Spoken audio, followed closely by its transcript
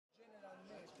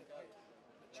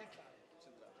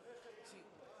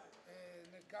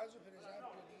caso per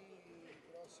esempio di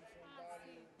grossi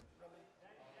fondali,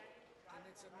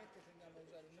 tendenzialmente tendiamo a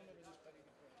usare un numero dispari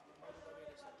di questi, in modo da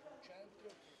avere sempre un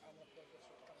centro che ha una corda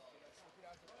soltanto da essere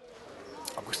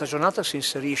tirato. Questa giornata si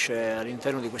inserisce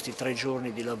all'interno di questi 3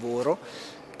 giorni di lavoro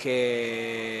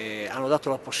che hanno dato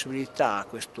la possibilità a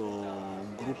questo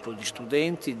gruppo di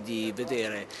studenti di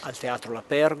vedere al Teatro La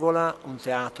Pergola un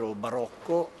teatro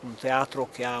barocco, un teatro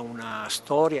che ha una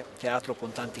storia, un teatro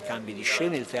con tanti cambi di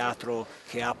scene, il teatro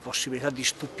che ha possibilità di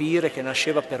stupire, che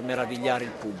nasceva per meravigliare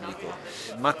il pubblico,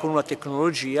 ma con una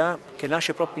tecnologia che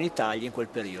nasce proprio in Italia in quel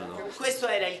periodo. Questo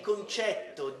era il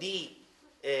concetto di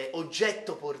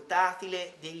oggetto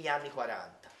portatile degli anni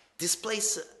 40. This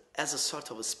place has a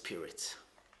sort of a spirit.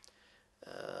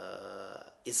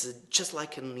 It's just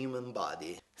like a human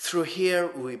body. Through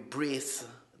here we breathe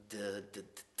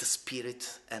the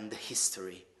spirit and the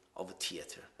history of a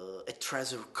theater. A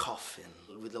treasure coffin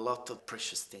with a lot of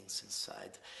precious things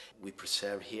inside. We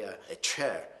preserve here a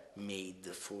chair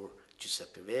made for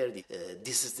Giuseppe Verdi.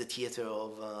 This is the theater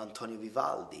of Antonio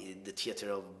Vivaldi, the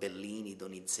theater of Bellini,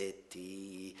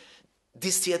 Donizetti.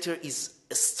 This theater is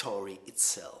a story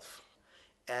itself.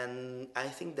 And I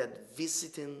think that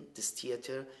visiting this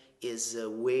theater is a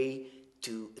way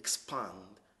to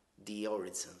expand the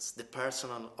horizons, the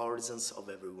personal horizons of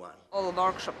everyone. All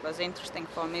workshop was interesting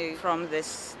for me, from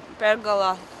this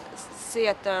pergola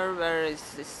theater where is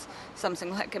this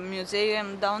something like a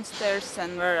museum downstairs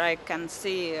and where I can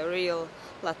see a real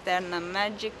Laterna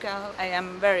magic. I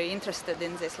am very interested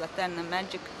in this Laterna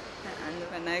magic, and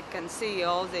when I can see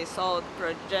all these old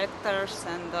projectors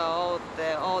and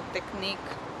the old technique,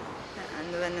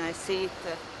 and when I see it,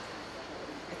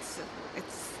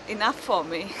 it's enough for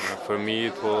me. For me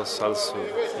it was also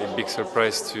a big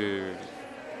surprise to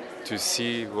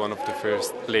see one of the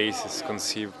first places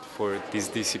conceived for this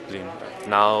discipline.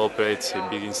 Now operates a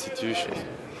big institution.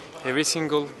 Every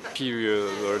single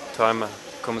period or time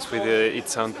comes with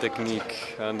its own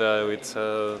technique and its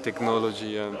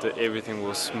technology, and everything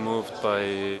was moved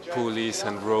by pulleys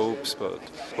and ropes, but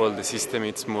well, the system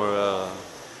it's more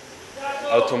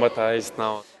automatized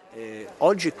now.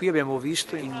 Oggi qui abbiamo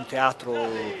visto in un teatro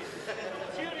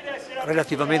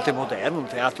relativamente moderno, un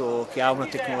teatro che ha una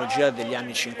tecnologia degli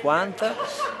anni 50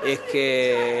 e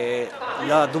che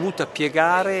l'ha dovuta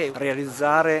piegare,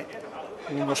 realizzare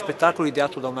uno spettacolo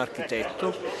ideato da un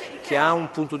architetto che ha un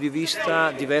punto di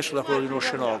vista diverso da quello di uno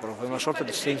scenografo, è una sorta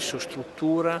di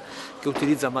senso-struttura che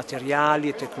utilizza materiali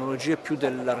e tecnologie più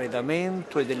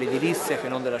dell'arredamento e dell'edilizia che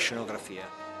non della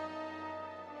scenografia.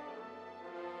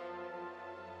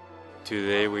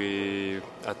 Today we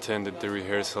attended the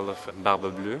rehearsal of Barbe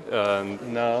Bleue, and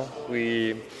now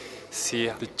we see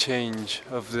the change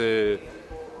of the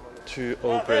two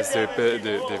operas they're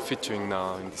featuring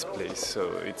now in this place.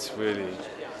 So it's really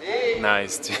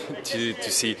nice to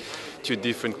see two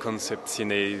different concepts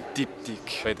in a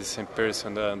diptych by the same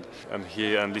person, and I'm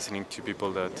here and listening to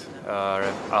people that are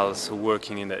also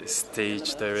working in the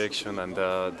stage direction and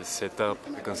the setup,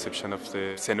 the conception of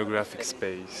the scenographic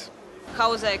space.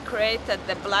 How they created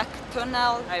the black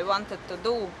tunnel. I wanted to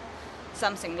do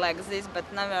something like this, but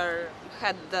never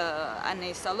had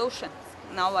any solution.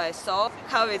 Now I saw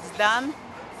how it's done,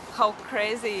 how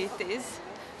crazy it is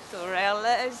to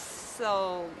realize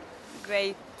so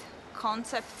great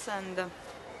concepts and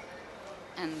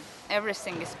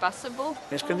everything is possible.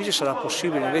 In Scandicci sarà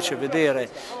possibile invece vedere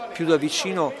più da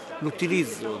vicino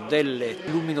l'utilizzo delle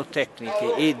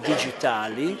luminotecniche e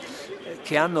digitali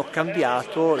che hanno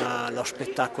cambiato la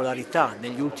spettacolarità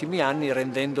negli ultimi anni,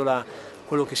 rendendola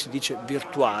quello che si dice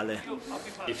virtuale.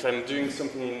 If I'm doing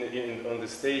something on the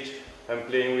stage, I'm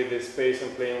playing with the space,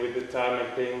 I'm playing with the time,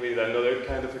 I'm playing with another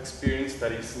kind of experience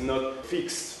that is not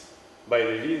fixed by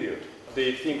the video.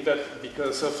 They think that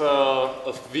because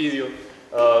of video,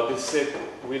 the set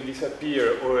will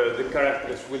disappear or the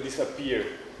characters will disappear,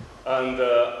 and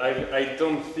I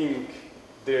don't think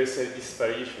there's a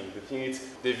disparition. The thing is,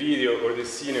 the video or the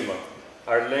cinema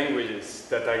are languages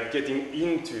that are getting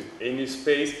into a new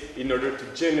space in order to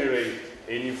generate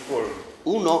a new form.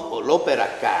 L'Opera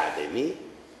Academy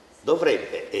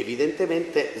dovrebbe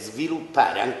evidentemente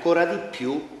sviluppare ancora di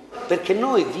più, perché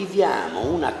noi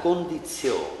viviamo una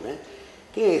condizione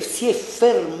che si è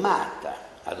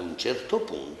fermata ad un certo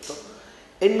punto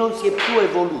e non si è più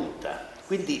evoluta.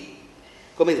 Quindi,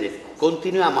 come dire,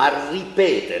 continuiamo a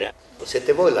ripetere.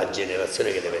 Siete voi la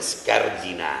generazione che deve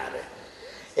scardinare.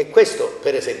 E questo,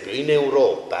 per esempio, in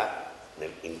Europa,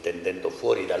 intendendo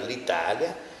fuori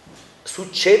dall'Italia,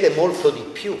 succede molto di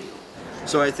più.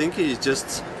 So I think he's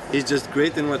just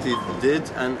great in what he did,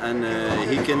 and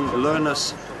he can learn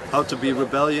us how to be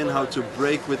rebellion, how to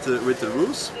break with the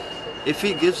rules, if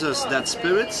he gives us that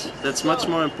spirit, that's much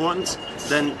more important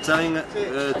than telling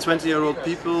 20-year-old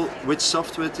people which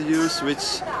software to use,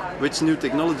 which new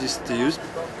technologies to use.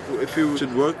 If you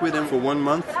should work with him for 1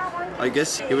 month, I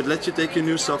guess he would let you take your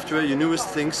new software, your newest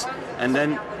things, and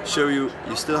then show you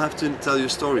still have to tell your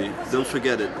story, don't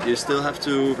forget it. You still have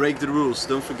to break the rules,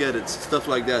 don't forget it, stuff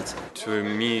like that. To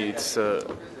me, it's the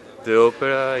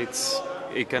opera, it's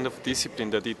a kind of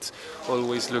discipline that it's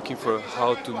always looking for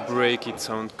how to break its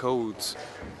own codes.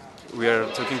 We are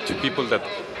talking to people that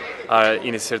are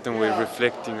in a certain way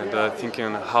reflecting and are thinking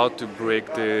on how to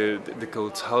break the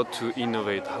codes, how to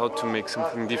innovate, how to make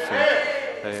something different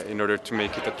in order to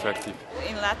make it attractive.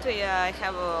 In Latvia, I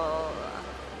have,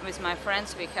 with my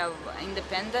friends, we have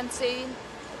independent scene,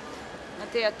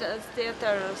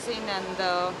 theater scene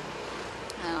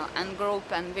and group,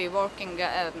 and we working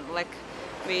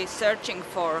we searching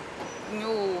for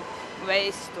new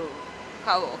ways to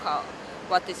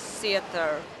what is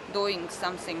theater doing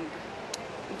something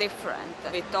different.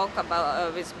 We talk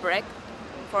about with Brecht,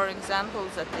 for example,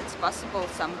 that it's possible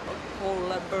some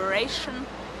collaboration,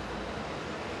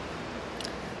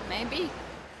 maybe.